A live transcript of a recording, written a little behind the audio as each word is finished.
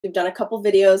We've done a couple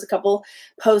videos, a couple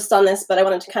posts on this, but I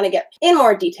wanted to kind of get in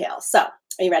more detail. So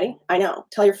are you ready? I know.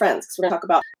 Tell your friends because we're going to talk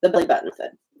about the belly button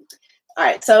method. All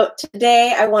right, so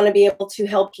today I want to be able to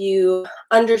help you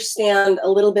understand a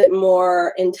little bit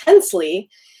more intensely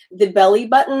the belly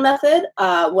button method,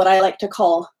 what I like to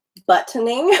call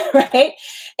buttoning, right?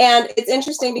 And it's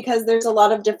interesting because there's a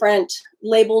lot of different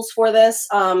labels for this,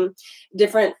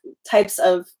 different types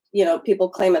of, people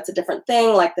claim it's a different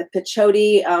thing, like the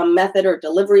Pichoti method or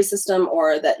delivery system,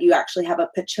 or that you actually have a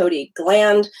Pichoti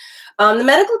gland. The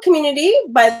medical community,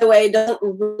 by the way, doesn't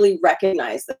really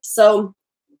recognize this. So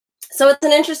it's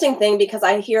an interesting thing because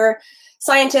I hear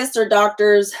scientists or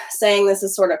doctors saying this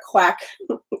is sort of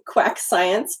quack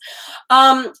science.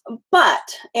 And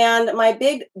my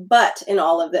big but in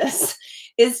all of this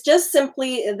is just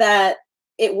simply that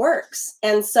it works.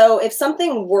 And so if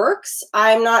something works,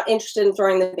 I'm not interested in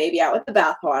throwing the baby out with the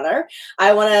bathwater.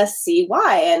 I want to see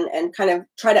why and kind of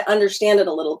try to understand it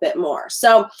a little bit more.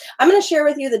 So I'm going to share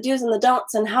with you the do's and the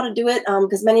don'ts and how to do it,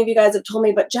 because many of you guys have told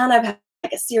me, but Jen, I've had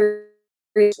like a serious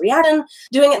reaction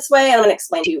doing it this way, and I'm going to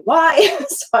explain to you why.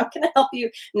 So I'm going to help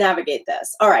you navigate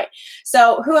this. All right.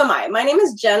 So who am I? My name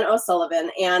is Jen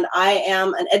O'Sullivan, and I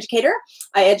am an educator.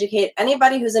 I educate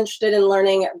anybody who's interested in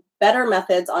learning better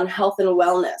methods on health and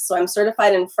wellness. So I'm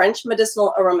certified in French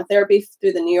medicinal aromatherapy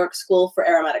through the New York School for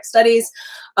Aromatic Studies.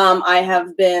 I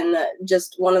have been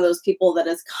just one of those people that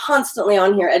is constantly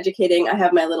on here educating. I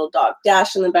have my little dog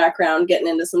Dash in the background getting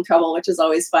into some trouble, which is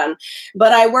always fun.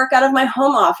 But I work out of my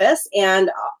home office,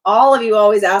 and all of you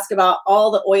always ask about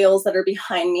all the oils that are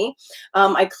behind me.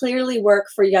 I clearly work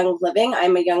for Young Living.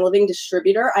 I'm a Young Living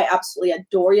distributor. I absolutely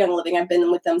adore Young Living. I've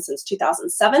been with them since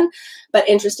 2007, but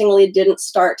interestingly didn't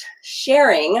start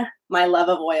sharing my love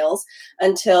of oils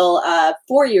until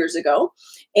 4 years ago.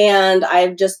 And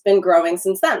I've just been growing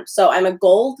since then. So I'm a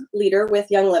gold leader with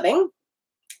Young Living.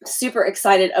 Super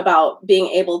excited about being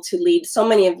able to lead so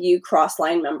many of you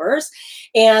Crossline members.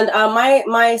 And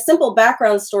my simple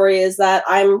background story is that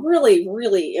I'm really,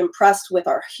 really impressed with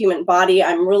our human body.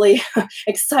 I'm really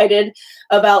excited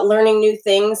about learning new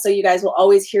things. So you guys will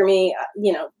always hear me,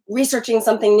 researching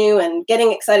something new and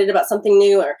getting excited about something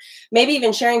new, or maybe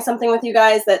even sharing something with you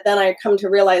guys that then I come to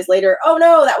realize later, oh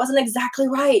no, that wasn't exactly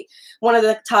right. One of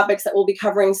the topics that we'll be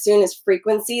covering soon is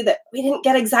frequency, that we didn't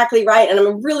get exactly right. And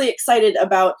I'm really excited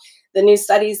about the new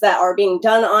studies that are being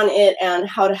done on it and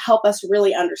how to help us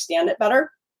really understand it better.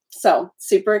 So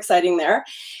super exciting there.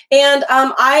 And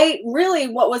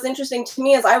what was interesting to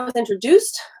me is I was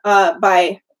introduced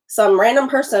by some random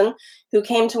person who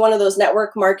came to one of those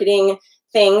network marketing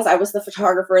things. I was the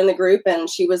photographer in the group, and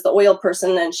she was the oil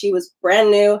person, and she was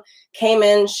brand new, came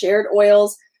in, shared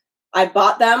oils. I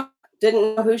bought them,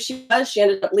 didn't know who she was. She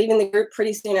ended up leaving the group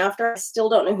pretty soon after. I still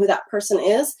don't know who that person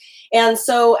is. And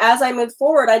so as I moved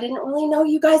forward, I didn't really know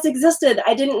you guys existed.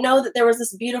 I didn't know that there was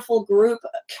this beautiful group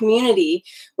community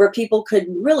where people could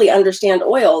really understand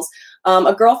oils.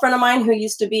 A girlfriend of mine who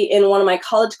used to be in one of my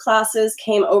college classes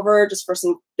came over just for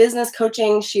some business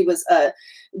coaching. She was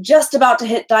just about to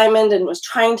hit diamond and was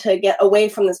trying to get away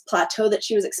from this plateau that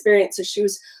she was experiencing. So she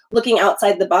was looking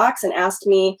outside the box and asked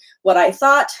me what I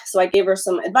thought. So I gave her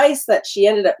some advice that she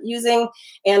ended up using.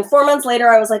 And 4 months later,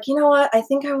 I was like, you know what? I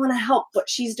think I want to help what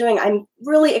she's doing. I'm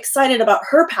really excited about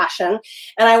her passion,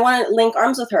 and I want to link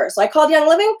arms with her. So I called Young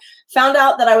Living, found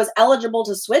out that I was eligible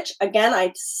to switch. Again,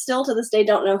 I still to this day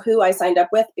don't know who I signed up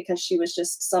with, because she was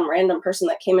just some random person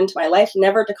that came into my life,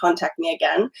 never to contact me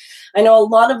again. I know a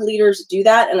lot of leaders do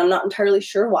that, and I'm not entirely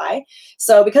sure why.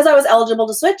 So because I was eligible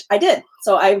to switch, I did.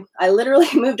 So I literally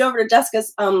moved over to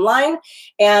Jessica's line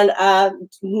and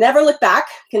never looked back,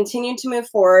 continued to move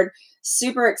forward.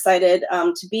 Super excited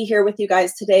to be here with you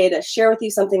guys today to share with you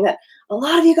something that a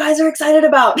lot of you guys are excited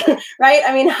about, right?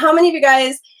 I mean, how many of you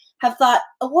guys have thought,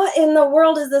 what in the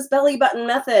world is this belly button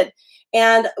method?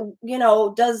 And,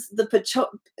 does the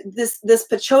this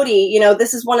Pichoti,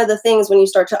 this is one of the things when you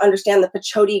start to understand the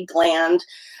Pichoti gland.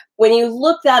 When you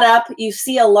look that up, you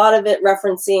see a lot of it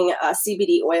referencing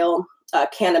CBD oil,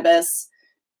 cannabis,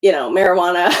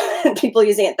 marijuana, people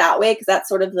using it that way, because that's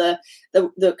sort of the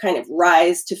kind of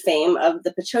rise to fame of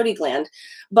the Pichoti gland.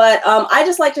 But I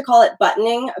just like to call it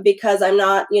buttoning, because I'm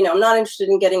not interested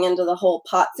in getting into the whole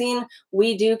pot scene.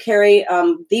 We do carry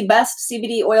the best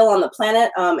CBD oil on the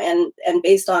planet, and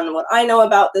based on what I know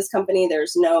about this company,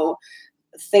 there's no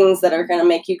things that are going to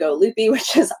make you go loopy,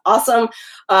 which is awesome.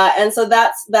 And so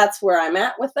that's where I'm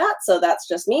at with that. So that's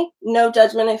just me. No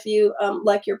judgment if you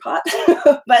like your pot,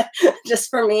 but just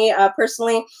for me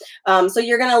personally. So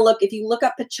you're going to look, if you look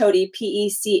up Pichoti,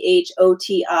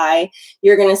 P-E-C-H-O-T-I,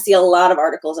 you're going to see a lot of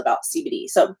articles about CBD.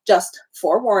 So just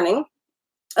forewarning.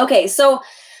 Okay, so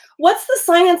what's the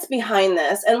science behind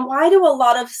this? And why do a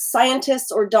lot of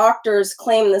scientists or doctors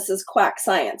claim this is quack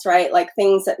science, right? Like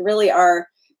things that really are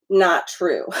not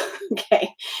true.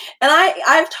 Okay. And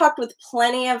I've talked with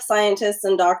plenty of scientists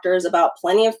and doctors about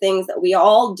plenty of things that we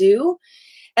all do.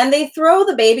 And they throw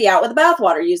the baby out with the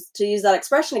bathwater, to use that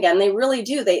expression again. They really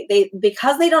do. They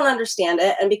because they don't understand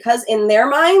it, and because in their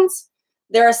minds,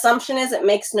 their assumption is it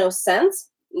makes no sense.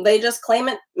 They just claim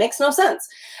it makes no sense.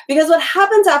 Because what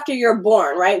happens after you're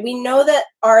born, right? We know that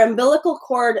our umbilical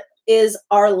cord is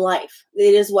our life.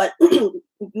 It is what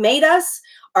made us.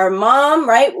 Our mom,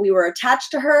 right? We were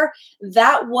attached to her.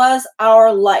 That was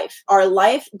our life. Our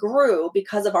life grew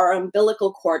because of our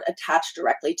umbilical cord attached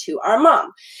directly to our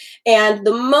mom. And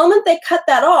the moment they cut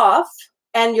that off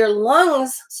and your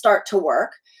lungs start to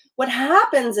work, what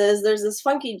happens is there's this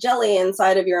funky jelly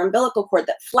inside of your umbilical cord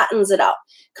that flattens it out.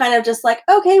 Kind of just like,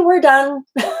 okay, we're done.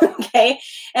 Okay.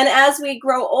 And as we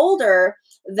grow older,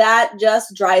 that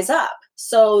just dries up.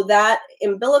 So that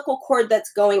umbilical cord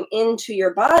that's going into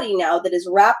your body now that is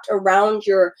wrapped around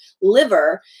your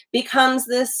liver becomes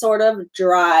this sort of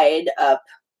dried up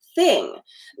thing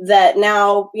that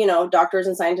now, doctors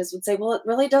and scientists would say, well, it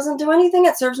really doesn't do anything.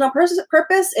 It serves no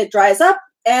purpose. It dries up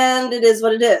and it is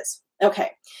what it is.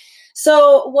 Okay.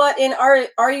 So what in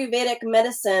Ayurvedic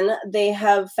medicine, they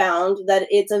have found that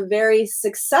it's a very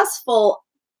successful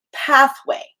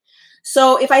pathway.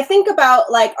 So if I think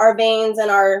about like our veins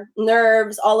and our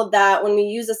nerves, all of that, when we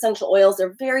use essential oils,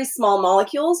 they're very small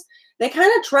molecules. They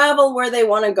kind of travel where they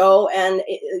want to go. And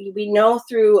we know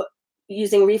through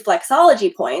using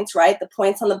reflexology points, right? The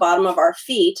points on the bottom of our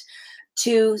feet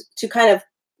to kind of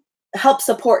help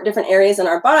support different areas in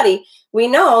our body. We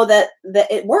know that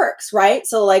it works, right?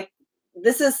 So like,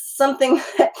 this is something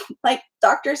that like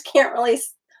doctors can't really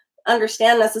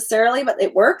understand necessarily, but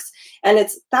it works. And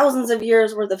it's thousands of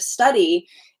years worth of study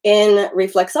in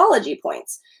reflexology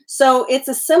points. So it's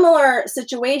a similar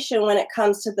situation when it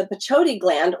comes to the Pachodi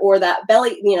gland, or that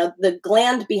belly, the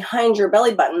gland behind your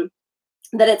belly button,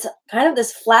 that it's kind of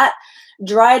this flat,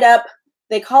 dried up,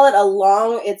 they call it a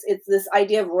long, it's this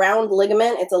idea of round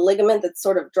ligament. It's a ligament that's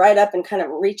sort of dried up and kind of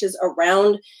reaches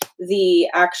around the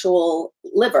actual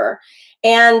liver.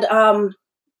 And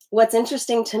what's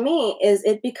interesting to me is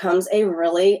it becomes a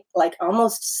really like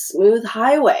almost smooth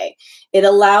highway. It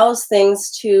allows things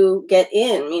to get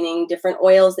in, meaning different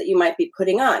oils that you might be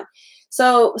putting on.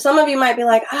 So some of you might be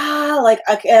like,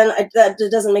 that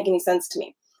doesn't make any sense to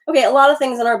me. Okay, a lot of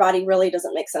things in our body really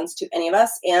doesn't make sense to any of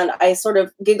us. And I sort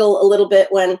of giggle a little bit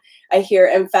when I hear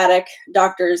emphatic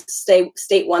doctors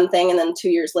state one thing and then 2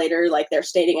 years later, like they're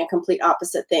stating a complete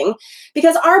opposite thing.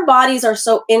 Because our bodies are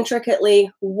so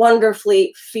intricately,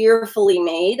 wonderfully, fearfully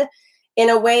made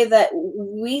in a way that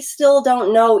we still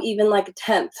don't know even like a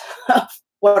tenth of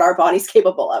what our body's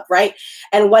capable of, right?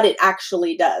 And what it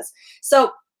actually does.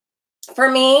 So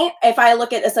for me, if I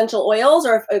look at essential oils,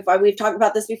 or if we've talked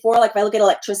about this before, like if I look at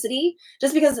electricity,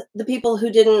 just because the people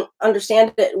who didn't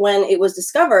understand it when it was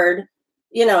discovered,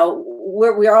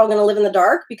 we're all going to live in the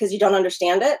dark because you don't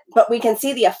understand it, but we can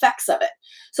see the effects of it.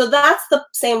 So that's the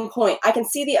same point. I can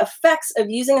see the effects of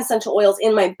using essential oils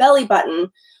in my belly button.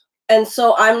 And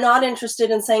so I'm not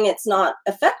interested in saying it's not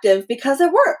effective because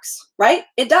it works, right?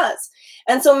 It does.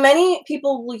 And so many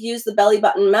people will use the belly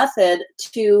button method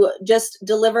to just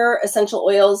deliver essential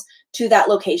oils to that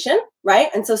location, right?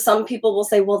 And so some people will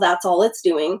say, well, that's all it's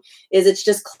doing, is it's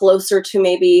just closer to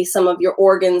maybe some of your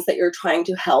organs that you're trying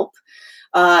to help.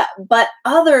 But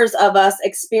others of us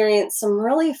experience some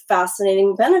really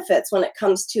fascinating benefits when it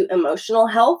comes to emotional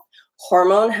health,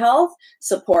 hormone health,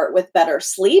 support with better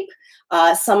sleep.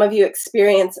 Some of you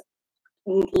experience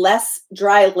less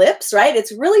dry lips, right?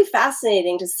 It's really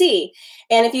fascinating to see.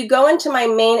 And if you go into my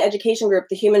main education group,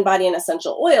 The Human Body and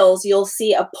Essential Oils, you'll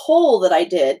see a poll that I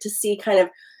did to see kind of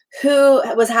who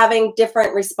was having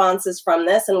different responses from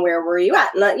this and where were you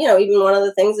at. And, even one of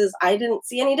the things is I didn't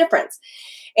see any difference.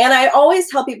 And I always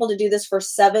tell people to do this for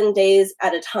 7 days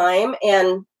at a time.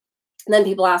 And then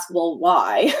people ask, well,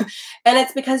 why? And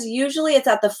it's because usually it's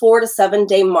at the 4 to 7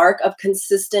 day mark of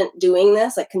consistent doing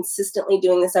this, like consistently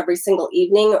doing this every single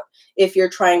evening. If you're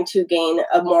trying to gain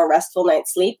a more restful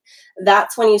night's sleep,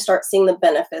 that's when you start seeing the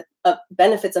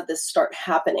benefits of this start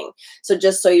happening. So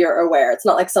just so you're aware, it's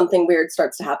not like something weird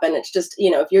starts to happen. It's just,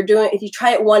 if you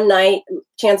try it one night,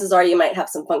 chances are you might have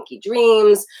some funky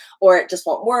dreams, or it just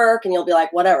won't work and you'll be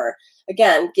like, whatever.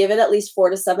 Again, give it at least 4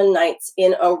 to 7 nights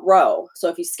in a row. So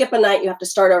if you skip a night, you have to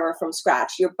start over from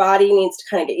scratch. Your body needs to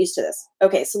kind of get used to this.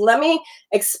 Okay, so let me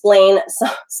explain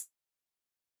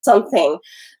something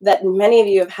that many of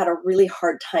you have had a really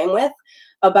hard time with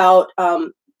about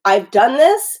I've done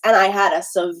this and I had a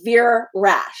severe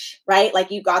rash, right? Like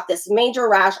you got this major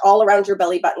rash all around your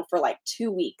belly button for like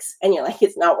 2 weeks and you're like,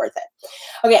 it's not worth it.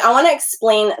 Okay, I want to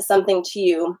explain something to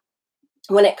you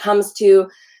when it comes to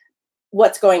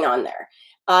what's going on there.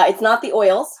 It's not the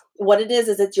oils. What it is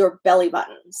it's your belly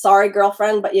button. Sorry,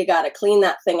 girlfriend, but you got to clean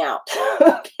that thing out.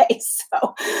 Okay,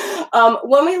 so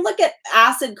when we look at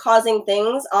acid causing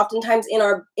things, oftentimes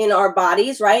in our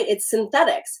bodies, right, it's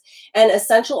synthetics. And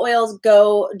essential oils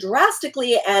go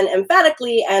drastically and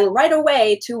emphatically and right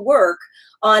away to work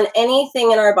on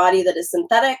anything in our body that is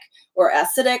synthetic or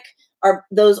acidic.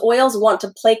 Those oils want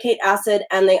to placate acid,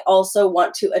 and they also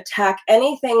want to attack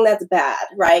anything that's bad,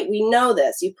 right? We know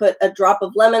this. You put a drop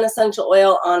of lemon essential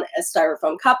oil on a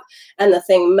styrofoam cup and the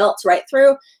thing melts right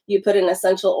through. You put an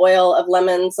essential oil of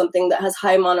lemon, something that has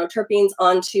high monoterpenes,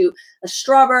 onto a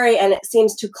strawberry, and it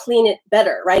seems to clean it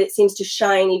better, right? It seems to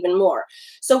shine even more.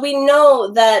 So we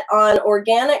know that on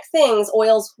organic things,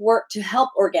 oils work to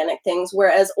help organic things,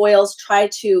 whereas oils try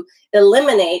to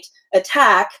eliminate,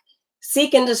 attack,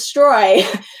 seek and destroy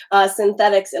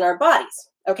synthetics in our bodies.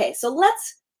 Okay, so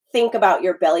let's think about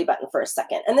your belly button for a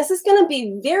second. And this is going to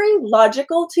be very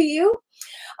logical to you,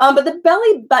 but the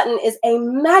belly button is a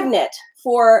magnet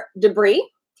for debris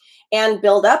and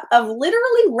buildup of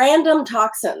literally random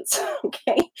toxins.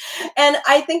 Okay, and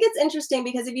I think it's interesting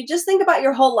because if you just think about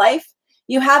your whole life,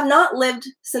 you have not lived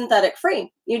synthetic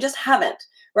free. You just haven't,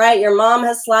 right? Your mom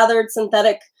has slathered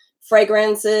synthetic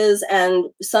fragrances and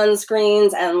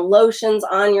sunscreens and lotions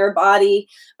on your body.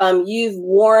 You've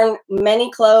worn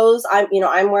many clothes.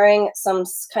 I'm wearing some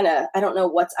kind of, I don't know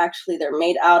what's actually they're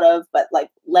made out of, but like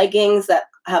leggings that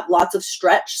have lots of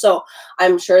stretch. So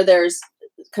I'm sure there's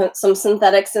some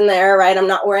synthetics in there, right? I'm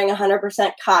not wearing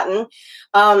 100% cotton.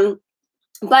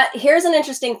 But here's an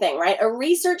interesting thing, right? A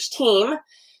research team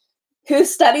who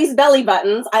studies belly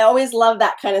buttons, I always love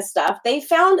that kind of stuff. They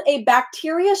found a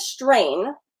bacteria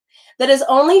strain that is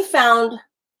only found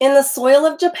in the soil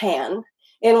of Japan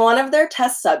in one of their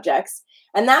test subjects,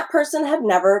 and that person had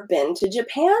never been to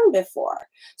Japan before.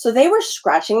 So they were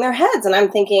scratching their heads, and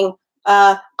I'm thinking,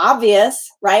 obvious,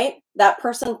 right? That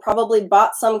person probably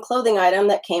bought some clothing item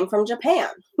that came from Japan,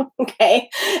 okay?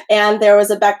 And there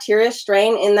was a bacteria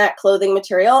strain in that clothing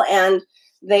material, and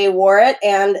they wore it,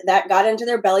 and that got into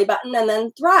their belly button and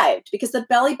then thrived, because the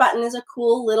belly button is a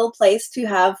cool little place to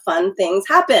have fun things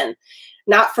happen.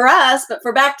 Not for us, but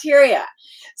for bacteria.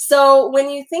 So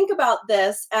when you think about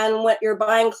this and what you're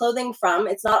buying clothing from,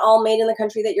 it's not all made in the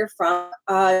country that you're from.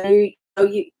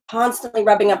 You constantly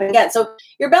rubbing up against. So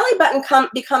your belly button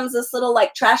becomes this little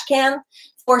like trash can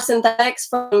for synthetics,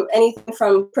 from anything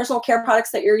from personal care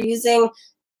products that you're using,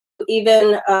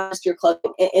 even just your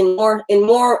clothing. In more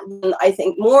than I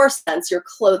think more sense, your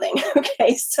clothing.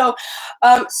 Okay, so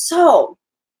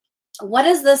what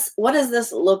does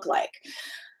this look like?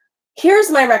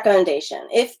 Here's my recommendation.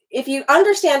 If you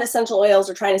understand essential oils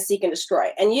are trying to seek and destroy,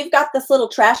 and you've got this little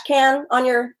trash can on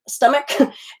your stomach,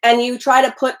 and you try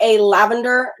to put a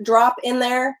lavender drop in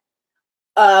there,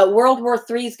 World War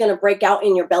III is going to break out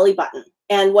in your belly button.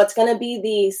 And what's going to be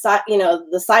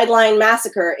the sideline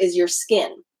massacre is your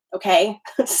skin. Okay,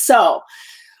 so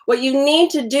what you need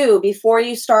to do before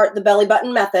you start the belly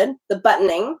button method, the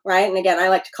buttoning, right? And again, I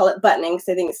like to call it buttoning because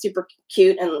I think it's super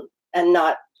cute and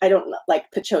not. I don't like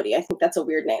Pachotti. I think that's a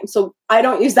weird name. So I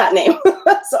don't use that name.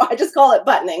 So I just call it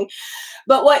buttoning.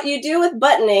 But what you do with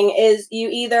buttoning is you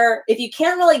either, if you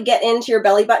can't really get into your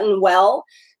belly button well,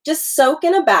 just soak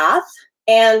in a bath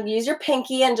and use your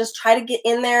pinky and just try to get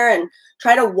in there and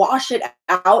try to wash it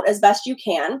out as best you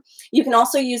can. You can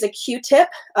also use a Q-tip,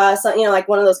 like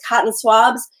one of those cotton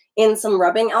swabs in some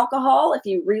rubbing alcohol if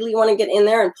you really want to get in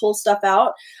there and pull stuff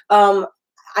out.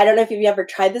 I don't know if you've ever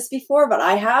tried this before, but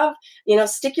I have.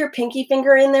 Stick your pinky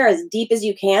finger in there as deep as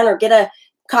you can, or get a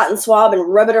cotton swab and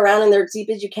rub it around in there as deep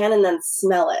as you can, and then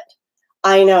smell it.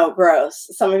 I know, gross.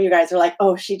 Some of you guys are like,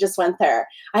 oh, she just went there.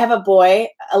 I have a boy,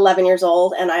 11 years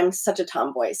old, and I'm such a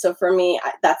tomboy. So for me,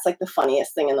 that's like the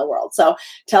funniest thing in the world. So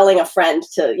telling a friend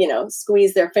to,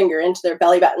 squeeze their finger into their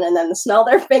belly button and then smell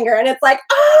their finger, and it's like,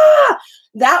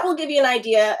 that will give you an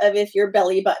idea of if your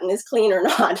belly button is clean or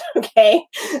not, okay?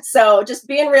 So just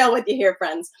being real with you here,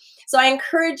 friends. So I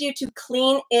encourage you to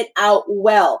clean it out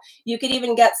well. You could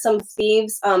even get some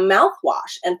Thieves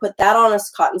mouthwash and put that on a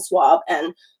cotton swab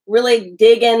and really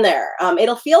dig in there.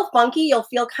 It'll feel funky. You'll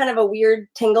feel kind of a weird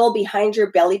tingle behind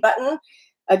your belly button.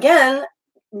 Again,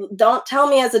 don't tell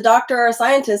me as a doctor or a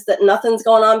scientist that nothing's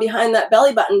going on behind that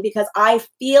belly button, because I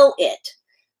feel it.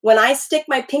 When I stick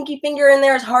my pinky finger in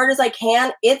there as hard as I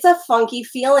can, it's a funky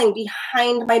feeling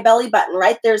behind my belly button,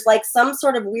 right? There's like some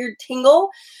sort of weird tingle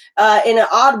in an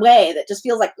odd way that just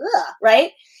feels like, ugh,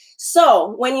 right?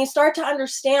 So when you start to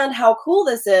understand how cool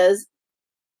this is,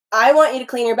 I want you to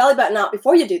clean your belly button out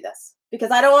before you do this, because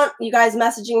I don't want you guys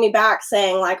messaging me back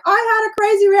saying like, I had a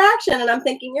crazy reaction, and I'm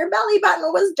thinking your belly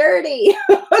button was dirty.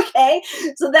 Okay,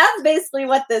 so that's basically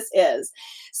what this is.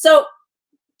 So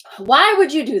why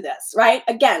would you do this, right?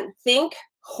 Again, think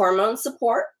hormone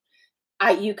support.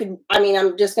 I'm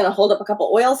just going to hold up a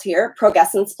couple oils here.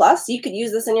 Progessence Plus, you could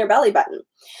use this in your belly button.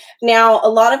 Now, a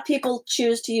lot of people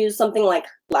choose to use something like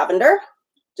lavender,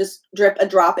 just drip a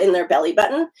drop in their belly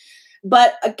button.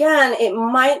 But again, it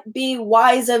might be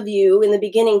wise of you in the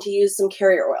beginning to use some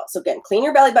carrier oil. So again, clean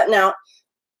your belly button out,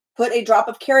 put a drop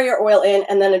of carrier oil in,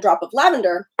 and then a drop of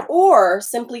lavender, or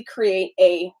simply create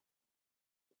a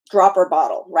dropper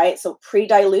bottle, right? So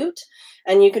pre-dilute,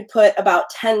 and you could put about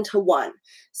 10 to 1.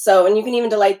 So, and you can even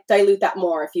dilute that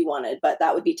more if you wanted, but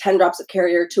that would be 10 drops of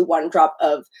carrier to 1 drop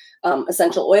of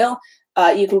essential oil.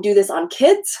 You can do this on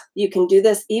kids. You can do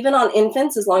this even on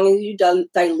infants as long as you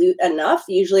dilute enough.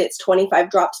 Usually it's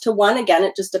 25 drops to 1. Again,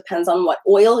 it just depends on what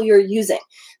oil you're using.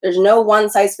 There's no one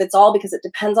size fits all because it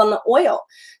depends on the oil.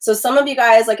 So some of you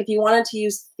guys, like if you wanted to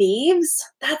use thieves,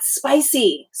 that's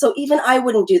spicy. So even I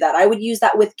wouldn't do that. I would use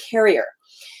that with carrier.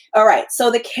 All right,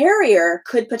 so the carrier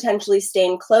could potentially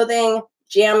stain clothing,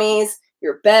 jammies,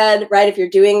 your bed, right? If you're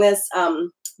doing this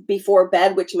before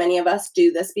bed, which many of us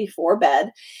do this before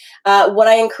bed. What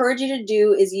I encourage you to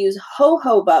do is use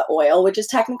jojoba oil, which is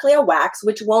technically a wax,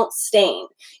 which won't stain.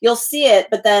 You'll see it,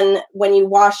 but then when you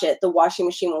wash it, the washing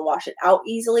machine will wash it out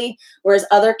easily, whereas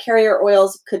other carrier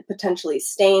oils could potentially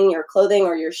stain your clothing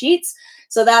or your sheets.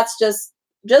 So that's just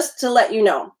to let you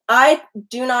know. I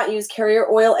do not use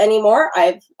carrier oil anymore.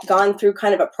 I've gone through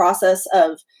kind of a process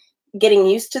of getting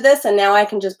used to this, and now I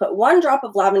can just put 1 drop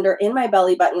of lavender in my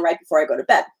belly button right before I go to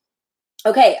bed.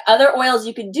 Okay, other oils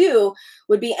you could do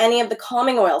would be any of the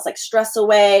calming oils like Stress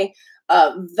Away,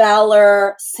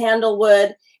 Valor,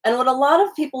 Sandalwood. And what a lot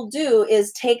of people do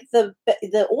is take the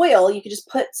oil, you could just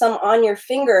put some on your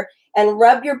finger and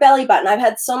rub your belly button. I've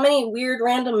had so many weird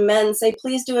random men say,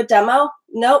 please do a demo.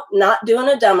 Nope, not doing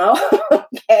a demo.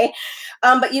 Okay,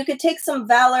 but you could take some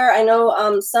Valor. I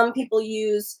know some people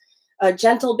use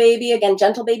Gentle Baby. Again,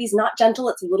 Gentle Baby's not gentle.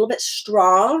 It's a little bit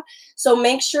strong. So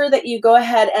make sure that you go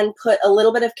ahead and put a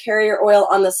little bit of carrier oil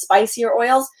on the spicier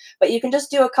oils, but you can just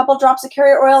do a couple drops of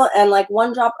carrier oil and like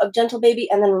 1 drop of Gentle Baby,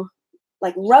 and then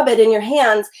like rub it in your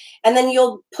hands, and then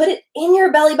you'll put it in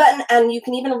your belly button, and you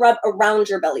can even rub around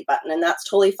your belly button, and that's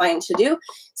totally fine to do.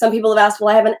 Some people have asked,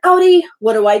 well, I have an outie.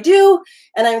 What do I do?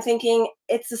 And I'm thinking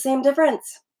it's the same difference,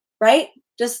 right?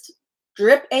 Just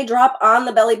drip a drop on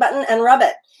the belly button and rub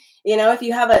it. You know, if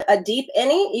you have a deep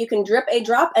innie, you can drip a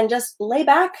drop and just lay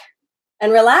back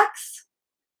and relax.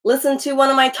 Listen to one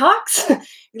of my talks.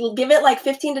 Give it like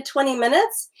 15 to 20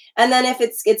 minutes. And then if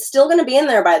it's still going to be in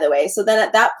there, by the way. So then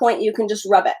at that point, you can just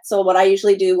rub it. So what I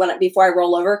usually do before I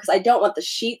roll over, because I don't want the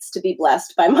sheets to be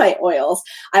blessed by my oils.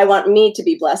 I want me to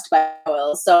be blessed by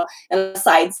oils. So, and a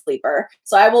side sleeper.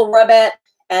 So I will rub it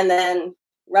and then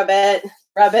rub it,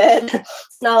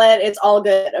 smell it. It's all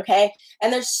good. Okay.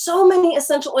 And there's so many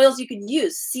essential oils you could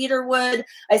use. Cedarwood.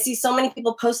 I see so many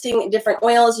people posting different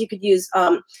oils. You could use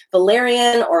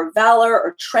valerian or valor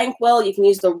or tranquil. You can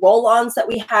use the roll-ons that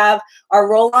we have. Our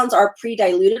roll-ons are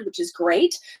pre-diluted, which is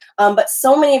great. But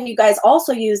so many of you guys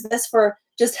also use this for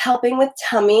just helping with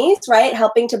tummies, right?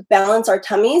 Helping to balance our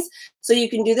tummies. So you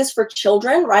can do this for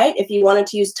children, right? If you wanted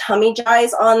to use tummy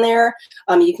gies on there,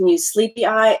 you can use sleepy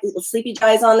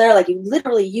gies on there. Like you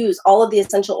literally use all of the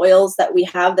essential oils that we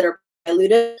have that are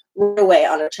diluted right away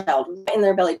on a child, right in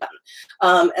their belly button.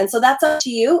 And so that's up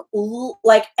to you.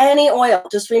 Like any oil,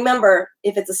 just remember,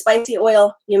 if it's a spicy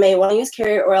oil, you may want to use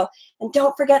carrier oil, and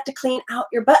don't forget to clean out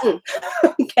your button.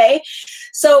 Okay.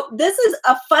 So this is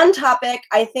a fun topic.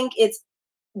 I think it's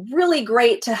really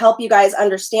great to help you guys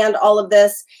understand all of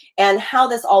this and how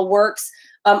this all works.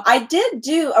 I did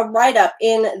do a write-up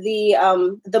in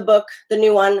the book, the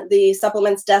new one, the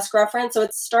Supplements Desk Reference. So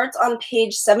it starts on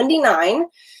page 79.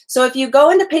 So if you go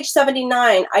into page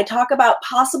 79, I talk about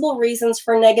possible reasons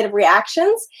for negative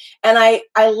reactions. And I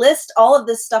list all of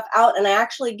this stuff out, and I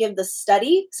actually give the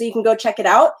study, so you can go check it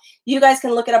out. You guys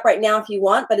can look it up right now if you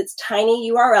want, but it's tiny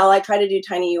URL. I try to do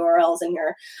tiny URLs in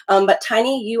here, but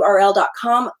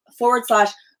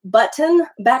tinyurl.com/button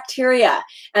bacteria,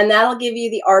 and that'll give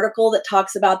you the article that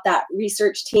talks about that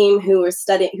research team who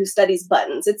studies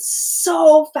buttons. It's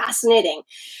so fascinating.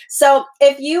 So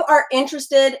if you are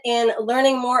interested in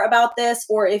learning more about this,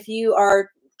 or if you are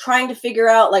trying to figure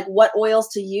out like what oils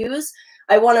to use,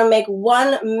 I want to make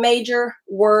one major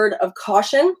word of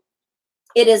caution.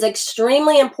 It is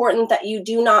extremely important that you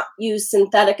do not use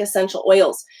synthetic essential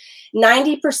oils.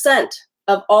 90%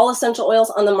 of all essential oils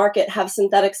on the market have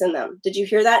synthetics in them. Did you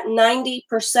hear that?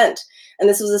 90%. And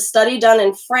this was a study done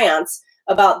in France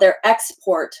about their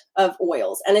export of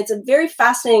oils. And it's very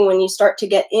fascinating when you start to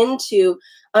get into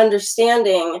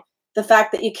understanding the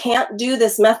fact that you can't do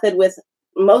this method with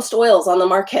most oils on the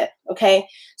market, okay?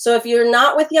 So if you're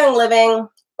not with Young Living,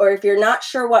 or if you're not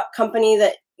sure what company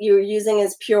that you're using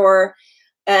is pure,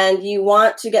 and you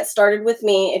want to get started with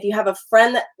me, if you have a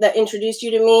friend that introduced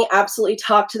you to me, absolutely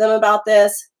talk to them about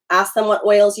this. Ask them what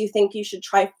oils you think you should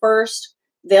try first.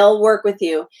 They'll work with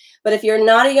you. But if you're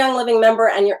not a Young Living member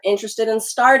and you're interested in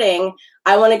starting,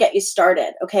 I want to get you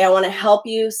started, okay? I want to help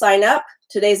you sign up.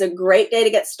 Today's a great day to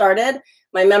get started.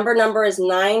 My member number is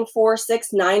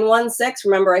 946916.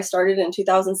 Remember, I started in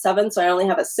 2007, so I only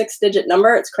have a 6-digit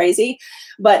number. It's crazy.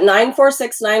 But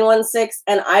 946916,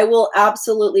 and I will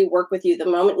absolutely work with you the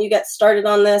moment you get started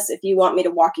on this. If you want me to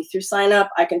walk you through sign up,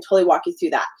 I can totally walk you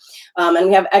through that. And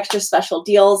we have extra special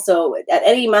deals. So at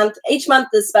any month, each month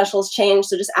the specials change.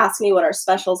 So just ask me what our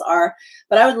specials are.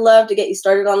 But I would love to get you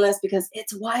started on this because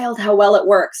it's wild how well it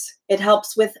works. It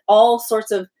helps with all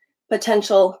sorts of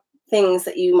potential things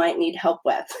that you might need help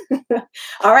with.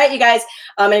 All right, you guys.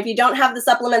 And if you don't have the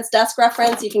supplements desk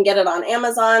reference, you can get it on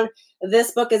Amazon.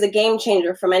 This book is a game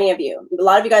changer for many of you. A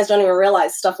lot of you guys don't even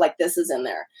realize stuff like this is in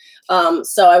there.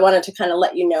 So I wanted to kind of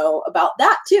let you know about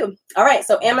that too. All right,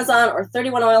 so Amazon or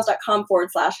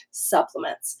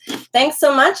 31oils.com/supplements. Thanks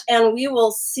so much, and we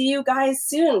will see you guys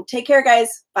soon. Take care,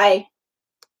 guys. Bye.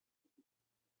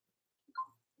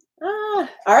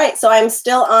 All right, so I'm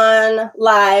still on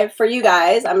live for you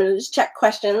guys. I'm going to just check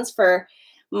questions for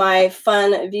my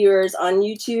fun viewers on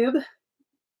YouTube.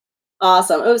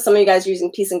 Awesome. Oh, some of you guys are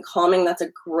using Peace and Calming. That's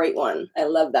a great one. I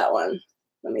love that one.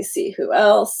 Let me see who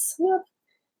else. Yep.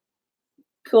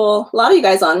 Cool. A lot of you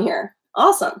guys on here.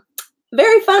 Awesome.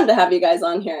 Very fun to have you guys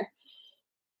on here.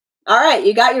 All right,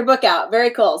 you got your book out.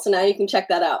 Very cool. So now you can check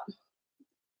that out.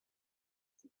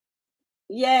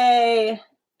 Yay.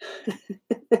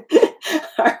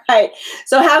 All right,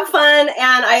 so have fun,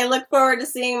 and I look forward to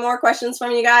seeing more questions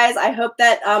from you guys. I hope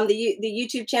that the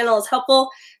YouTube channel is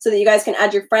helpful so that you guys can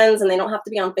add your friends and they don't have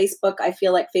to be on Facebook. I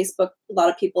feel like Facebook, a lot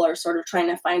of people are sort of trying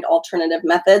to find alternative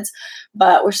methods,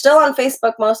 but we're still on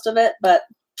Facebook, most of it. But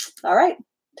all right,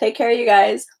 take care, you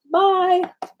guys. Bye.